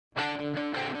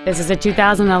This is a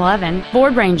 2011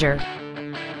 Ford Ranger.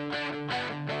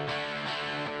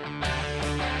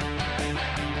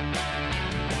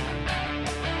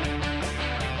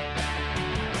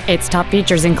 Its top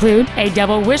features include a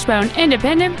double wishbone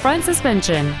independent front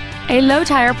suspension, a low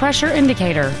tire pressure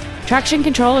indicator, traction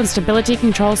control and stability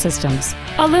control systems,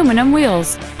 aluminum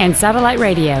wheels, and satellite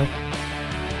radio.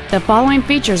 The following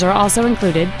features are also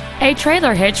included: a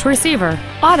trailer hitch receiver,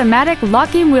 automatic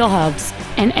locking wheel hubs,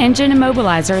 an engine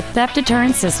immobilizer theft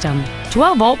deterrent system,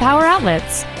 12-volt power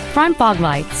outlets, front fog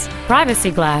lights,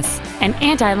 privacy glass, an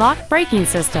anti-lock braking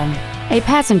system, a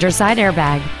passenger side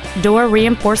airbag, door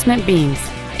reinforcement beams,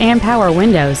 and power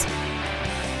windows.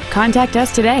 Contact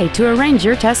us today to arrange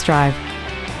your test drive.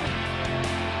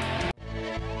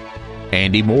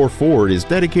 Andy Mohr Ford is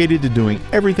dedicated to doing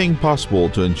everything possible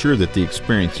to ensure that the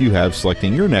experience you have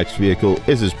selecting your next vehicle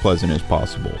is as pleasant as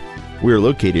possible. We are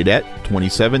located at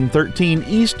 2713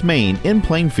 East Main in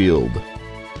Plainfield.